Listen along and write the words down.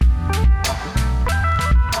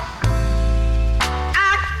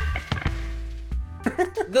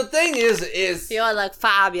thing is You look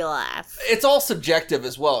fabulous. it's all subjective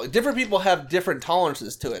as well. Different people have different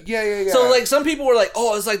tolerances to it. Yeah. So, like, some people were like,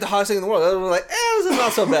 oh, it's like the hottest thing in the world. Others were like, this is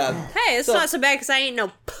not so bad. Hey, it's not so bad because I ain't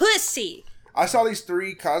no pussy. I saw these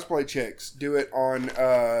 3 cosplay chicks do it on,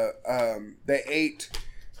 they ate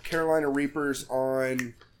Carolina Reapers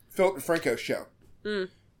on Philip DeFranco's show.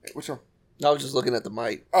 Which one? I was just looking at the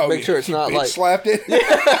mic. Oh, Make sure it's not bitch like... slapped it.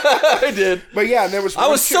 I did. But yeah, and there was. I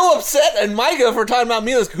was so upset at Micah for talking about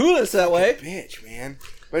Mila Kunis that way. Bitch, man.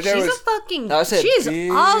 But there She's was. a fucking... I said, she's bitch.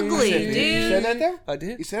 ugly, You said that dude. though? I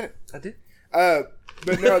did. You said it. I did.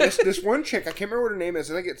 But no, this one chick, I can't remember what her name is.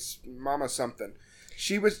 I think it's Mama something.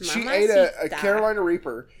 She ate Mamacita. a Carolina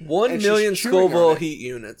Reaper. 1 and million she's chewing Scoville on it. heat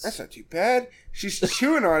units. That's not too bad. She's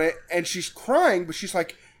chewing on it and she's crying, but she's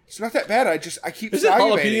like, "It's not that bad. I keep Is it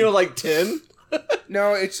salivating." jalapeno like 10?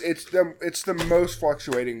 No, it's the most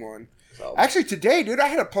fluctuating one. So- Actually, today, dude, I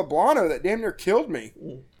had a poblano that damn near killed me.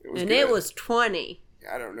 It was And good. it was 20.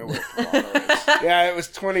 I don't know what poblano is. Yeah, it was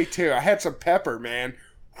 22. I had some pepper, man.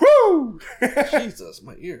 Woo! Jesus,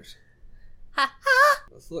 my ears. Ha ha.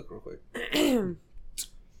 Let's look real quick.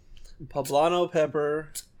 Poblano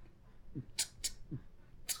pepper.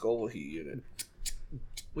 Scoville heat unit.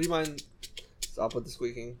 Would you mind? Stop with the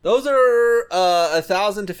squeaking. Those are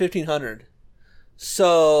 1,000 to 1,500.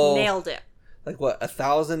 So Nailed it. like what?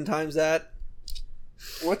 1,000 times that?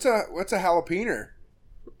 What's a jalapeno?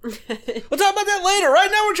 We'll talk about that later. Right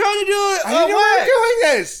now, we're trying to do it. I didn't know we were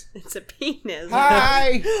doing this. It's a penis.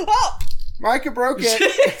 Hi, Oh, Micah broke it.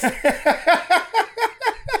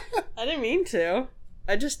 I didn't mean to.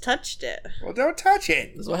 I just touched it. Well, don't touch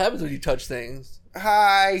it. this is what happens when you touch things,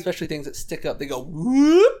 Hi, especially things that stick up. They go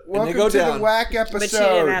whoop, and welcome they go to down. the whack But you didn't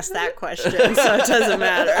episode. ask that question, so it doesn't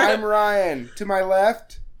matter. I'm Ryan. To my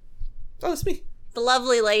left. Oh, that's me. The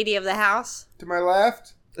lovely lady of the house. To my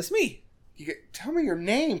left. That's me. Tell me your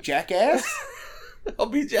name, jackass. I'll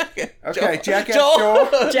be Jackass. Okay, Joel. Jackass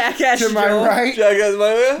Joel. Jackass To my Joel. right. Jackass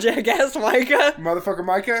Micah. Jackass Micah. Motherfucker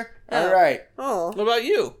Micah. Oh. All right, Oh. What about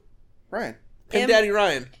you? Ryan. Pin Him. Daddy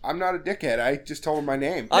Ryan. I'm not a dickhead. I just told him my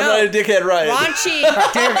name. I'm No. not a dickhead Ryan. Raunchy.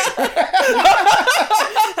 Damn it.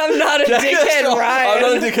 I'm not a dickhead I'm Ryan.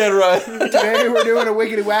 not a dickhead Ryan. Today we're doing a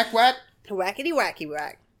wiggity whack whack. Wackety wacky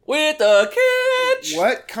whack. With a catch.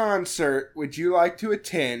 What concert would you like to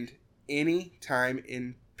attend any time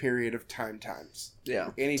in period of times? Yeah.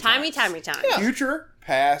 Any Timey, times. timey, time. Yeah. Future,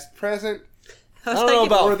 past, present. I don't know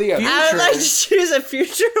about or the other. I would like to future. choose a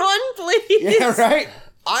future one, please. Yeah, right?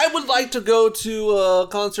 I would like to go to a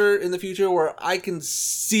concert in the future where I can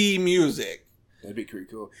see music. That'd be pretty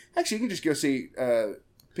cool. Actually, you can just go see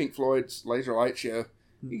Pink Floyd's Laser Light Show.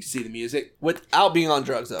 You can see the music. Without being on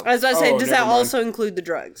drugs, though. I was about to say, Oh, does that never mind. also include the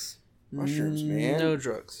drugs? Mushrooms, man. No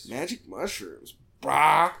drugs. Magic mushrooms.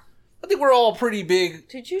 Brah. I think we're all pretty big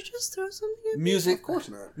Did you just throw something at me? music. Of course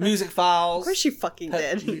not. Music Of files. course you fucking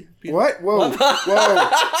did. What? Whoa. Whoa.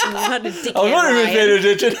 Not a dickhead, I was wondering if you paid Ryan.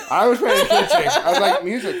 attention. I was paying attention. I was like,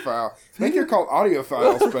 music file. I think they're called audio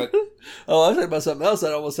files, but Oh, I was talking about something else.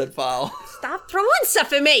 I almost said file. Stop throwing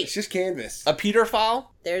stuff at me. it's just canvas. A Peter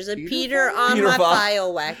file? There's a Peter Peter file? on Peter my file.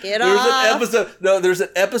 file. Whack it There's off. an episode. No, there's an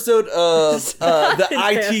episode of the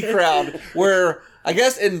IT crowd where I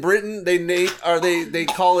guess in Britain they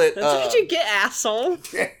call it That's what you get, asshole.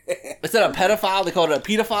 instead of pedophile they call it a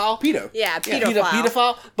pedophile. Pedo. Yeah, Peter, pedophile.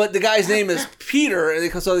 pedophile. But the guy's name is Peter,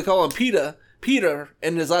 and so they call him Peter,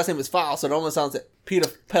 and his last name is File, so it almost sounds like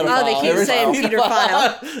pedophile. Oh, they keep every saying time.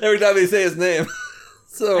 pedophile. Every time they say his name.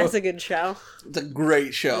 So That's a good show. it's a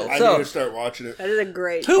great show. I need So to start watching it. That is a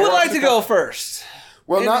great who show. would like to go first?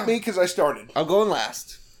 Well, not me because I started. I'm going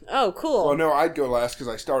last. Oh, cool. Well, no, I'd go last because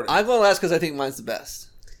I started. I'm going last because I think mine's the best.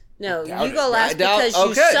 No, doubt you go it. last I doubt- because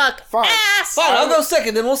you okay. suck Fine. ass. Fine, I'll go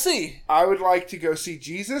second, then we'll see. I would like to go see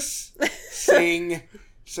Jesus sing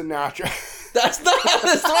Sinatra. That's not how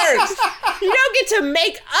this works. You don't get to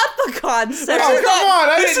make up a concept. Oh, is come not- on.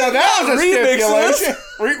 I this didn't know is that not was a remixes. stipulation.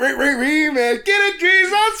 Remix. Get it,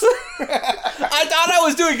 Jesus? I thought I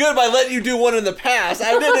was doing good by letting you do one in the past.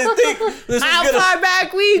 I didn't think this was How gonna. far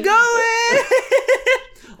back we going?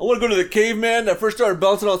 I want to go to the caveman that first started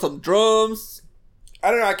bouncing on some drums I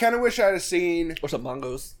don't know. I kind of wish I'd have seen or some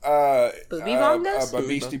bongos. Booby bongos?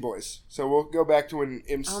 Beastie Boys. So we'll go back to when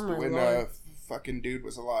Oh, my when Lord. fucking dude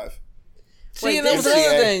was alive. See, Wait, and that was MCA.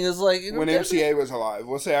 another thing. Is like you know, When definitely- MCA was alive.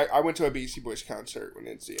 We'll say I went to a Beastie Boys concert when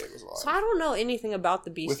MCA was alive. So I don't know anything about the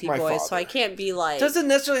Beastie my Boys, so father. I can't be like, doesn't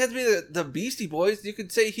necessarily have to be the Beastie Boys. You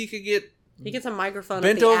could say he could get he gets a microphone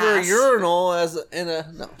bent up the over ass. a urinal as in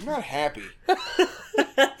a no. I'm not happy.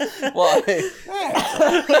 Why?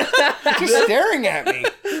 Just staring at me.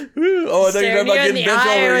 Ooh, Oh, I thought you were Staring about you in getting the bent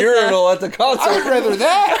eye over a with urinal at the I would concert. rather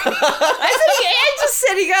that. I think Ann just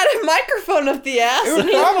said he got a microphone up the ass, It would and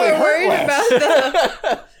he's probably more hurt worried less. about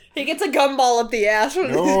the. He gets a gumball up the ass.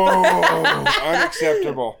 No,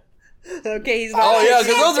 unacceptable. Okay, he's not. Oh yeah,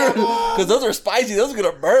 because those are spicy. Those are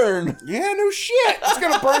gonna burn. Yeah, no shit. It's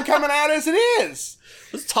gonna burn coming out as it is.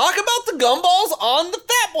 Let's talk about the gumballs on the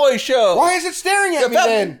Fat Boy Show. Why is it staring at me Fat-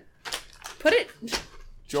 then? Put it.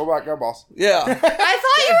 Joe Black gumballs. Yeah. I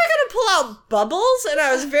thought you were gonna pull out bubbles, and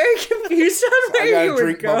I was very confused on I where got you a were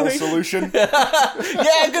drink bubble going. solution. Yeah,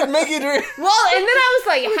 I could make you drink. Well, and then I was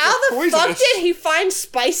like, how the fuck poisonous. did he find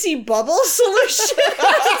spicy bubble solution?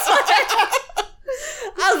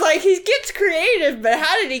 I was like, he gets creative, but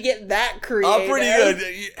how did he get that creative? I'm pretty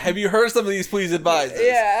good. Have you heard some of these Please Advise?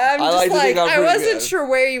 Yeah, I'm I just like to think I'm I pretty wasn't good. sure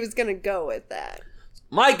where he was gonna go with that.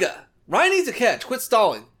 Micah, Ryan needs a catch. Quit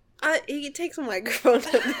stalling. He takes a microphone up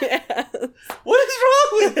the ass. What is wrong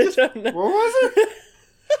with I you? don't know. What was it?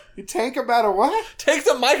 You tank about a what? Take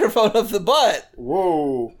the microphone off the butt.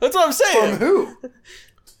 Whoa. That's what I'm saying. From who?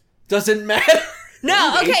 Doesn't matter.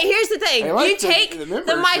 No, Maybe. okay, here's the thing. I like You take the the,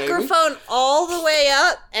 members, microphone all the way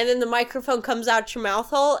up, and then the microphone comes out your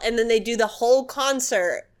mouth hole, and then they do the whole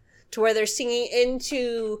concert to where they're singing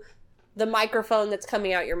into the microphone that's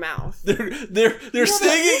coming out your mouth. They're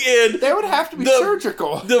singing in They would have to be The-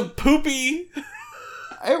 surgical. the poopy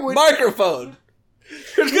It would. microphone.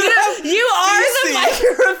 You're gonna have You are the feces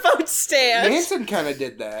microphone stand. Manson kind of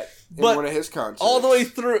did that in But one of his concerts. all the way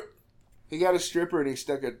through. He got a stripper and he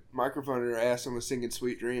stuck a microphone in her ass and was singing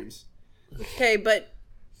Sweet Dreams. Okay, but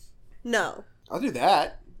no. I'll do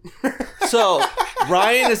that. So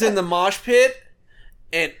Ryan is in the mosh pit,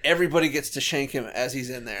 and everybody gets to shank him as he's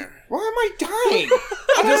in there. Why am I dying?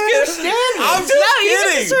 I I'm don't just kidding. understand this. I'm just No, you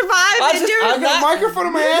kidding. can survive I'm and just- do I'm I got a not- microphone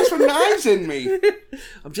in my ass with knives in me.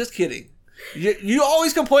 I'm just kidding. You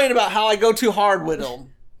always complain about how I go too hard with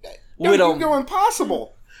him. No, With you him. go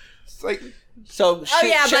impossible. It's like, So Oh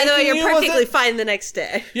yeah, by the way, you're perfectly perfectly fine the next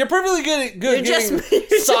day. You're perfectly good You're getting just- you're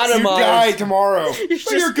just- you sodomized. die tomorrow.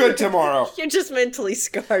 But you're good tomorrow. You're just mentally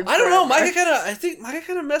scarred. I don't know. forever. I think Micah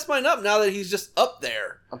kind of messed mine up now that he's just up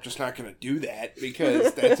there. I'm just not going to do that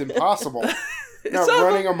because that's impossible. Now, not-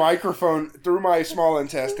 running a microphone through my small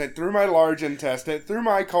intestine, through my large intestine, through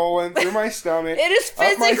my colon, through my stomach. It is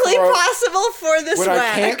up my physically throat, possible for this when I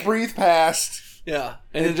whack. can't breathe past. Yeah,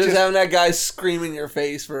 and then It just just- having that guy scream in your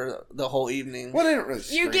face for the whole evening. Well, they didn't really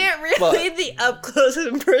You scream. get really the up close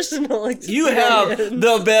and personal experience. You have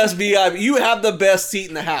the best VIP. You have the best seat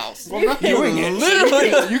in the house. Well, I'm not doing it.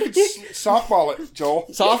 Literally. You could softball it, Joel.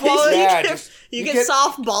 Softball it? Yeah, just You get can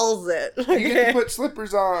softballs it. You get to put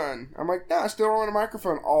slippers on. I'm like, no, I still don't want a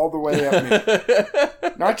microphone all the way up me.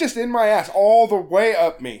 Not just in my ass, all the way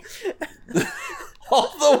up me. All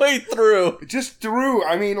the way through. Just through.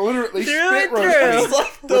 I mean, literally Through spit and roast through. me It's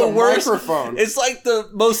like with the a worst. microphone. It's like the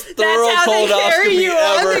most thorough That's how they carry colonoscopy you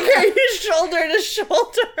on. ever. They carry you shoulder to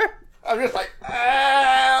shoulder. I'm just like,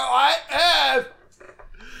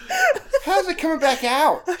 how's it coming back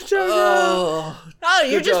out? Oh, Oh,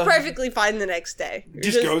 you're Good just job. perfectly fine the next day. You're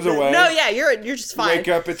Just goes away? No, yeah, you're just fine. Wake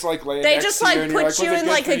up, it's like laying They next just to you like and you're put "Was you it in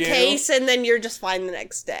good like for a you?" case, and then you're just fine the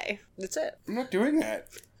next day. That's it. I'm not doing that.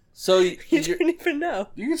 so You you're, didn't even know.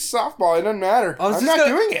 You can softball, it doesn't matter. I was I'm just not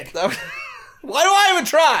gonna- doing it. Why do I even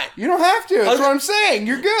try? You don't have to. That's Okay. what I'm saying.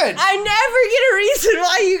 You're good. I never get a reason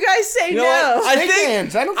why you guys say You know no. what? I Shake think-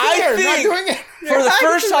 hands. I don't I care. I'm think- not doing it. For the I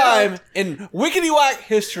first know. time in Wickety Whack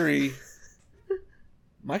history,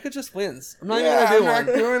 Micah just wins. I'm not even Yeah, gonna do I'm not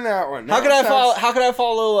one. doing that one. How No, can I sounds- follow? How can I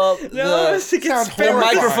follow up No, it's to the, get sounds spit the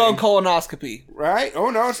horrifying. microphone colonoscopy? Right?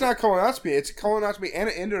 Oh no, it's not colonoscopy. It's a colonoscopy and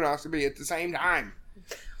an endoscopy at the same time.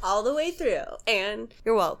 all the way through. And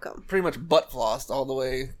you're welcome. Pretty much butt flossed all the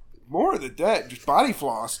way. More than that, just body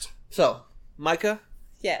flossed. So, Micah,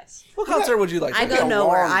 Yes. what concert would you like? I to go a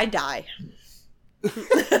nowhere. long- I die.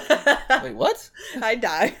 Wait, what? I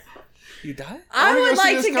die. You die? I wanna would see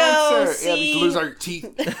like this to go concert. Yeah, see. we lose our teeth.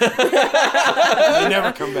 We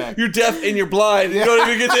never come back. You're deaf and you're blind. You don't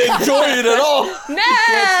even get to enjoy it at all. No!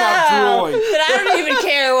 can't stop drooling. But I don't even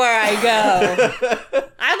care where I go.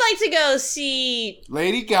 I'd like to go see.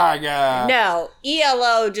 Lady Gaga. No,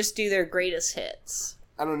 ELO just do their greatest hits.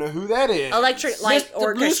 I don't know who that is. Electric Light Mr. Blue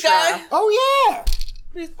Orchestra. Sky? Oh yeah.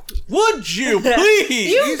 Would you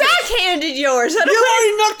please? You backhanded yours. I You don't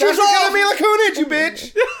already knocked That's yours what off. Mila Kunis, you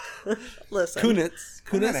bitch. listen. Kunitz.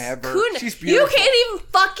 I'm gonna Kunitz. have her. Kun- She's you beautiful. can't even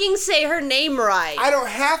fucking say her name right. I don't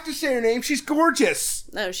have to say her name. She's gorgeous.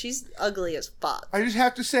 No, she's ugly as fuck. I just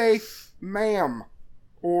have to say, ma'am,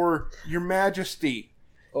 or Your Majesty,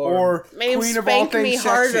 or Maybe Queen of all spank me things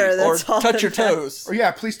harder. sexy. Or That's all touch your that matters. toes. Or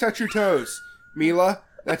yeah, please touch your toes, Mila.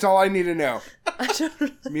 That's all I need to know. I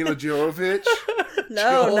don't Mila Jovovich.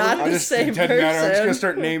 No, not I the just, same it doesn't matter. I'm just gonna person.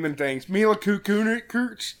 start naming things. Mila Kukunich.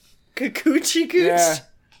 Coochie Cooch. Yeah.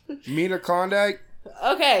 Mila Klondike.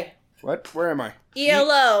 Okay. What? Where am I?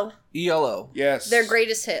 ELO. ELO. Yes. Their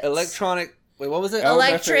greatest hits. Electronic. Wait, what was it?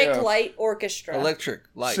 Electric LMFAO. Light Orchestra. Electric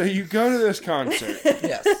light. So you go to this concert,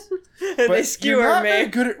 Yes. They but skewer you're not very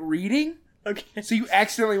me. good at reading. Okay. So you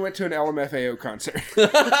accidentally went to an LMFAO concert,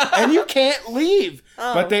 and you can't leave.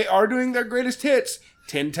 Oh. But they are doing their greatest hits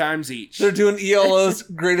 10 times each. They're doing ELO's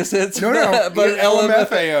greatest hits. No, but LMFAO.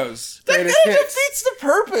 LMFAO's That greatest hits. defeats the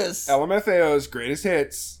purpose. LMFAO's greatest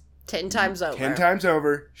hits 10 times over. 10 times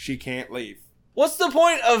over. She can't leave. What's the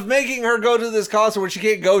point of making her go to this concert when she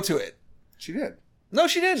can't go to it? She did. No,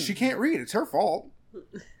 she didn't. She can't read. It's her fault.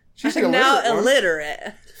 She's the I'm now illiterate one.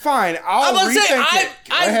 illiterate. Fine, I'll I'm about to rethink say, it.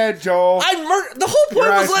 Go ahead, Joel. The whole point Your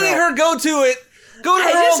was eyes letting melt. her go to it. Go to I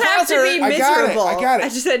her just own have concert. to be I got it. miserable. I got it. I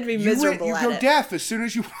just had to be miserable You at go it. deaf as soon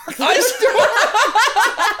as you walk.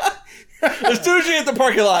 As soon as you hit the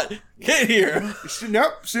parking lot, get here.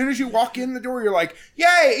 Nope. As soon as you walk in the door, you're like,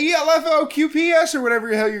 "Yay, ELFO QPS or whatever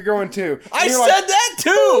the hell you're going to." And I you're said like, that too.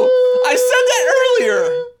 I said that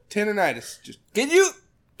earlier. tendonitis. Just Can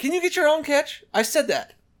you get your own catch? I said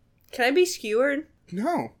that. Can I be skewered?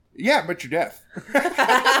 no. Yeah, but you're deaf, and your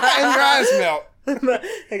eyes melt.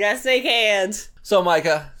 I guess they can't. So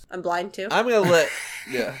Micah, I'm blind too. I'm gonna let.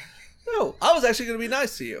 Yeah. No, I was actually gonna be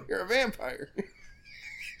nice to you. You're a vampire.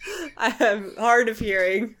 I have hard of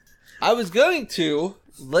hearing. I was going to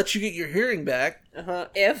let you get your hearing back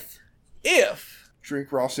If.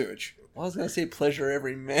 Drink raw sewage. I was gonna say pleasure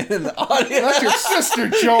every man in the audience. That's your sister,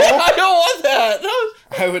 Joel. I don't want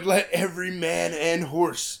that. I would let every man and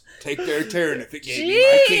horse take their turn if it gave me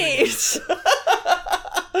my kingdom. Jeez.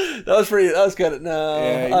 That was good. No.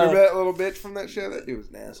 Yeah, you remember that little bitch from that show? That dude was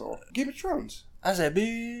an asshole. Game of Thrones. I said,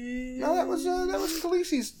 big. No, that was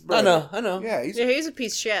Khaleesi's brother. I know. Yeah, he's Yeah, he's a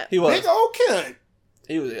piece of shit. He was. big old cunt.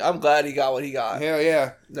 He was. I'm glad he got what he got. Hell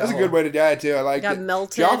yeah. That's a No. good way to die, too. I like Got it.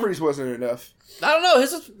 melted. Joffrey's wasn't enough. I don't know.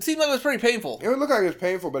 His seemed like it was pretty painful. It would look like it was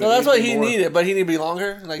painful, but No, it that's needed what to be he more. needed, but he needed to be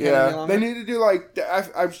longer. Like, had to be Yeah, longer. they need to do like.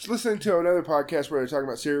 I was listening to another podcast where they're talking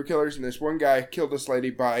about serial killers, and this one guy killed this lady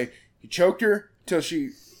by he choked her till she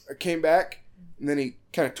came back, and then he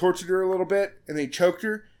kind of tortured her a little bit, and then he choked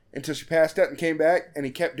her until she passed out and came back, and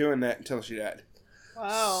he kept doing that until she died.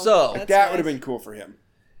 Wow. So- That's That would have nice. been cool for him.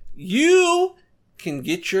 You can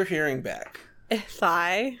get your hearing back If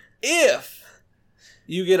I. if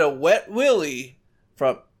you get a wet willy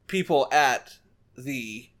from people at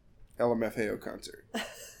the LMFAO concert.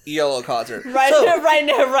 ELO concert. Right, So, right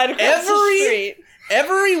now, right across the street.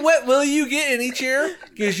 every wet willy you get in each ear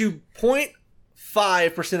gives you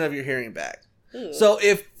 0.5% of your hearing back. So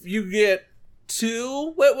if you get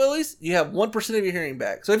 2 wet willies, you have 1% of your hearing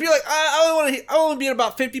back. So if you're like, I only be at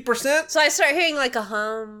about 50%, So I start hearing like a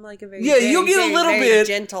hum, like a very Yeah, you'll get a very, little very bit.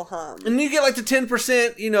 gentle hum. and you get like to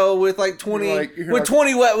 10%, with like 20, You're like- with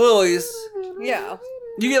 20 wet willies. Yeah,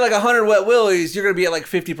 You get like 100 wet willies, you're gonna be at like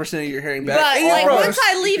 50% of your hearing back. but And you're like broke. once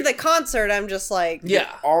I leave the concert, I'm just like, Yeah,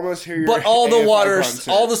 Almost hear your but all the AFI water, concert.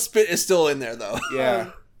 all the spit is still in there though.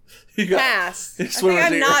 Yeah. You got- pass. I think Swimmer's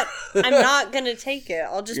I'm ear. not. I'm not gonna take it.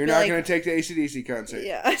 I'll just You're be not like, going to take the AC/DC concert.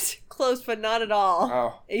 yeah, close, but not at all.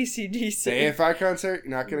 Oh. AC/DC. The AFI concert,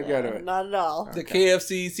 you're not going to go to it. Not at all. The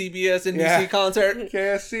KFC, CBS, NBC Yeah. concert.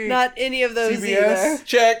 KFC. Not any of those CBS. either.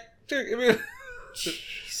 Check.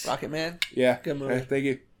 Rocket Man. Yeah. Good movie. Thank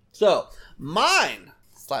you. So, mine.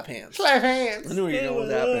 Slap hands. Clap hands. I knew you were going with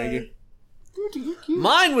that. Thank you.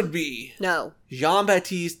 Mine would be No,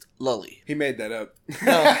 Jean-Baptiste Lully. He made that up.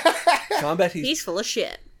 No. Jean-Baptiste. he's full of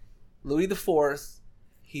shit. Louis IV.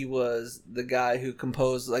 He was the guy who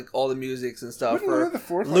composed like all the musics and stuff Wasn't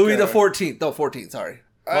for Louis IV Louis like the a- 14th. No, 14th. Sorry,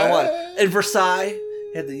 wrong one. In Versailles,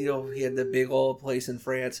 he had he had the big old place in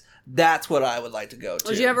France. That's what I would like to go to.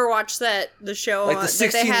 Did you ever watch the show like on, the that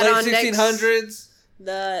they 16 had late on 1600s?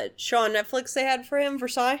 the show on Netflix they had for him,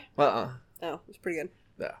 Versailles? Oh, it was pretty good.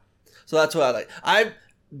 Yeah. So that's what I like. I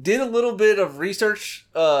did a little bit of research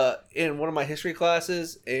in one of my history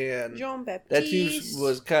classes, and Jean that Baptiste dude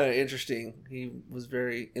was kind of interesting. He was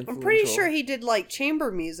very influential. I'm pretty sure he did like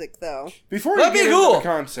chamber music though. Before That'd you be get cool. into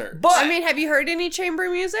the concert. But I mean, have you heard any chamber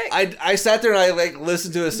music? I sat there and I like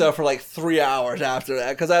listened to his stuff for like 3 hours after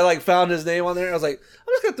that because I like found his name on there. And I was like,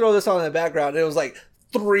 I'm just gonna throw this on in the background. And it was like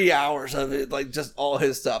 3 hours of it, like just all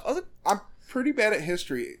his stuff. I was like, I'm pretty bad at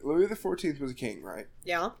history. Louis the 14th was a king, right?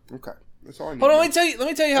 Yeah. Okay. That's all I need. hold on, to let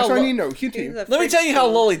me tell you how. That's all I need to know. He's Continue. a Let me tell you how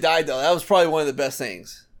freak. Lully died though. That was probably one of the best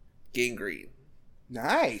things. Gangrene.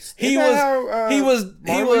 Nice. He Isn't was. that how, He was.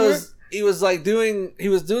 He Marley was. went? he was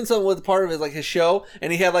doing something with part of his his show,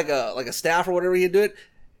 and he had like a staff or whatever he'd do it.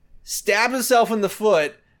 Stabbed himself in the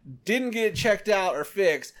foot, didn't get it checked out or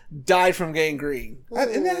fixed, died from gangrene.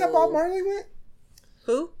 Isn't that how Bob Marley went?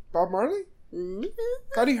 Who? Bob Marley?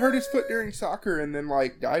 Thought he hurt his foot during soccer and then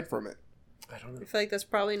died from it. I don't know. I feel like that's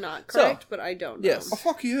probably not correct, but I don't know. Yes. Oh,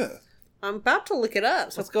 fuck you. I'm about to look it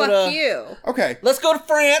up, so Let's go fuck to- you. Okay. Let's go to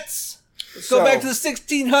France. Let's go back to the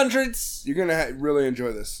 1600s. You're going to really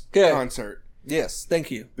enjoy this Okay. concert. Yes,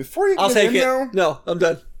 thank you. Before you I'll get take in, it. though, No, I'm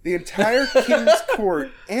done. the entire king's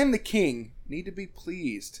court and the king need to be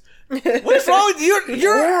pleased. What's wrong with you?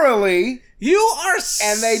 You're Orally, you are.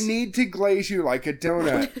 and they need to glaze you like a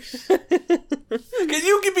donut. Can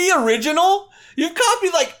you be original? You've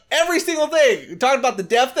copied every single thing. You talked about the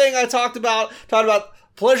deaf thing. I talked about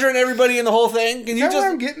pleasuring everybody in the whole thing. Can Is you that just? where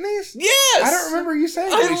I'm getting these? Yes. I don't remember you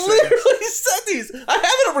saying I these things. literally said these. I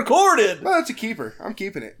have it recorded. Well, that's a keeper. I'm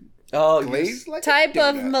keeping it. Oh, Glazed like Type a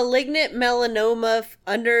of donut. malignant melanoma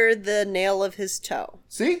under the nail of his toe.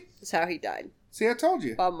 See? That's how he died. See, I told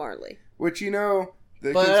you. Bob Marley. Which, the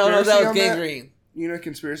But I don't know if that was on that, gangrene. the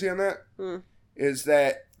conspiracy on that? Hmm. Is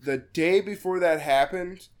that the day before that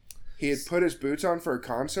happened, he had put his boots on for a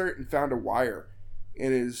concert and found a wire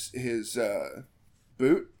in his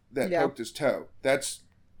boot that Yeah. poked his toe. That's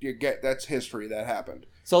history that happened.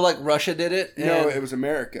 So Russia did it. No, and- it was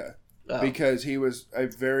America. Oh. Because he was a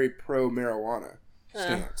very pro marijuana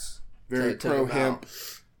stance. Very So it took pro him hemp,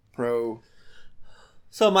 pro.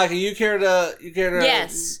 So, Micah, you care to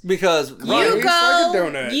Yes. because Right. You It's go. like a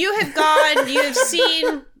donut. You have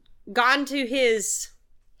gone to his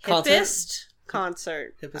Concert? hippest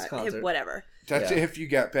concert. Hippest concert. Whatever. That's Yeah. if you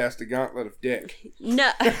got past the gauntlet of dick.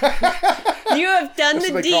 No. You have done That's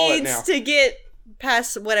the what they call it deeds now. to get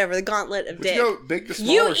past whatever, the gauntlet of But dick. you go big to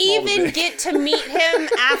small You or small to even big? get to meet him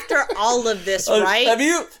after all of this, right?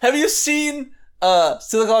 Have you seen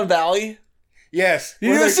Silicon Valley? Yes.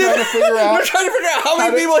 You Where they're see trying to that? figure They're out. trying to figure out how many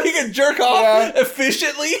how to- people he can jerk off Yeah.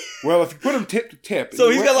 efficiently. Well, if you put him tip to tip. So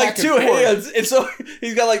and he's you got went back and two forth, hands, and so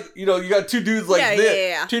he's got you got two dudes Yeah, this,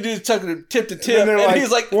 yeah. two dudes tucking him tip to And tip, then they're and like, he's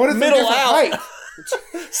what is the middle different out. height?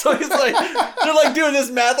 So he's they're doing this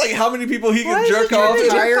math, how many people he Why can is jerk he trying off. to The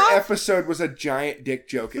jerk entire off? episode was a giant dick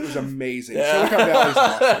joke. It was amazing. Yeah. Silicon Valley's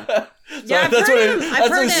awesome. Yeah, I've that's heard what him. I've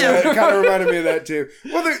heard what- him. Yeah, it kind of reminded me of that too.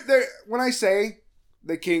 Well, when I say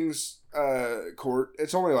the king's court,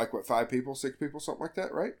 it's only 5 people, 6 people, something like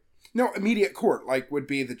that, right? No, immediate court would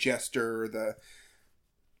be the jester, the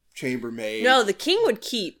chambermaid. No, the king would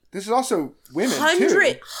keep This is also women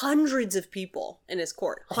too. hundreds of people in his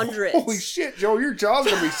court. Hundreds. Holy shit, Joel, your jaw's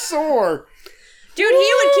gonna be sore. Dude,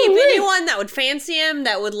 he would keep anyone that would fancy him,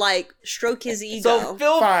 that would sroke his ego. So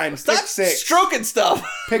Phil, Fine, stop pick 6. stroking stuff.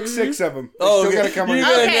 Pick 6 of them. They Oh, still okay. gotta come You in.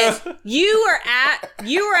 gotta- Okay, know. you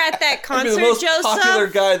were at that Be concert, the most Joseph. popular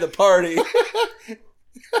guy at the party.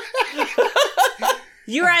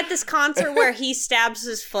 You were at this concert where he stabs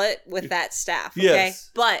his foot with that staff. Okay, Yes.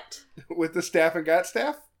 but With the staff and got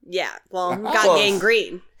staff? yeah, well, got Close.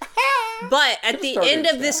 gangrene. But at the Started end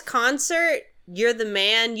of staff. this concert, you're the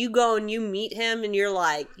man. You go and you meet him, and you're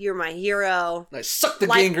like, you're my hero. I suck the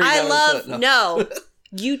Like gangrene I out love of his foot. no.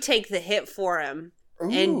 You take the hit for him, Ooh,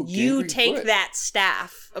 and you gangrene take foot. that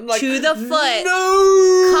staff I'm like, to the foot.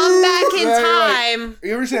 No! Come back in Right, time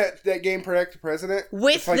You ever see that game Protect the President?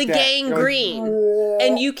 with It's like the that. gangrene, You're like,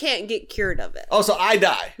 and you can't get cured of it. Oh, so I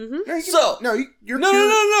die. No, you can- So- no, you're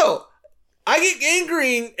No. I get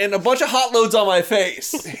gangrene and a bunch of hot loads on my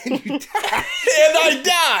face. You die. And I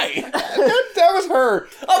die. that was her.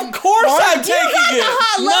 Of course I'm taking it.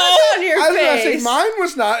 Hot No. loads on your I was gonna say face. mine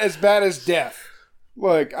was not as bad as death.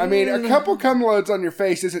 Look, I mean, a couple cum loads on your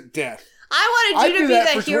face isn't death. I wanted I'd you to do be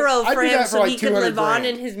that the for hero I'd for do him that for so like he could 200 live on grand.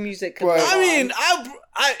 and his music could But- live I on. mean,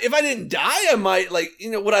 if I didn't die, I might,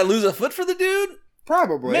 would I lose a foot for the dude?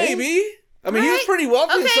 Probably. Maybe. I mean, he was Right. pretty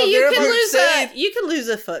wealthy and Okay, stuff you there, can but lose say- you can lose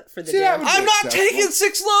a foot for the See, that dude. would- I'm not acceptable. taking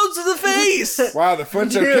 6 loads to the face. Wow, the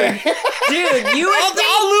foot's Dude. okay. Dude, you would be,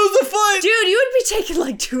 I'll lose a foot. dude, you would be taking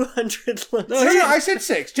like 200 loads. no, I said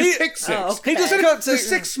 6. Just He- pick 6. Oh, okay. He just Said cut the 6.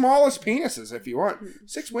 6 smallest penises if you want.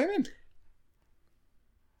 6 women.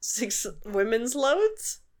 6 women's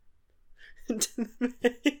loads?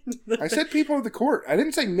 I said people of the court. I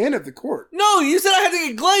didn't say men of the court. No, you said I had to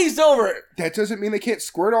get glazed over. That doesn't mean they can't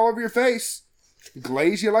squirt all over your face.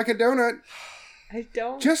 Glaze you like a donut. I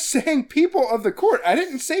don't. Just saying people of the court. I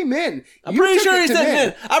didn't say men. I'm You pretty took sure it he to said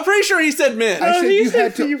men. I'm pretty sure he said men. I No, said he you said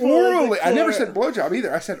had to people of the orally. I never court. said blowjob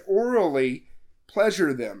either. I said orally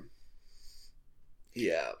pleasure them.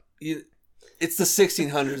 Yeah. It's the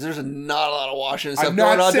 1600s. There's not a lot of washing and stuff I'm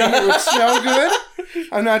going not on. saying it would smell good.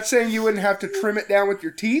 I'm not saying you wouldn't have to trim it down with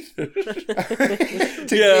your teeth to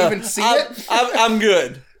even see it. I'm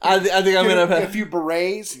good. I think I'm going to a few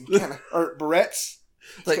berets and or barrettes,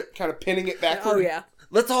 like kind of pinning it backward. Oh yeah.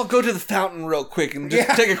 Let's all go to the fountain real quick and just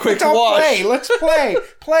take a quick let's all wash. Let's play,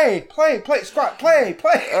 squat, play.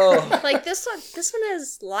 Oh. Like this one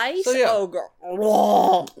has lice. So, yeah. Oh girl.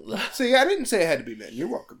 See, I didn't say it had to be men. You're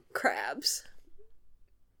welcome. Crabs.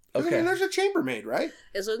 I mean, Okay. there's a chambermaid, right?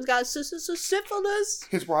 This one's got syphilis.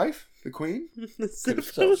 His wife, the queen,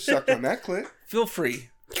 So sucked on that clit. feel free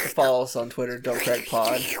to follow us on Twitter, Don't Crack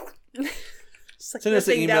Pod. Suck Send that us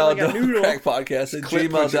an thing email, down like a noodle.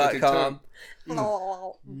 don'tcrackpodcast@gmail.com.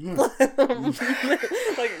 Oh.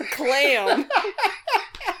 Like a clam.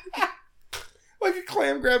 Like a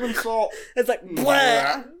clam grabbing salt. It's like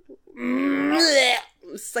blah.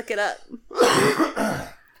 Suck it up.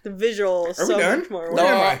 The visual is Are we so done? much more. No.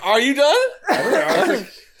 am I? Are you done? I don't know. I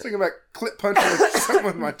was thinking about clip punching something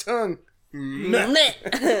with my tongue. Meh.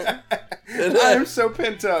 I'm so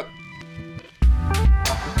pent up.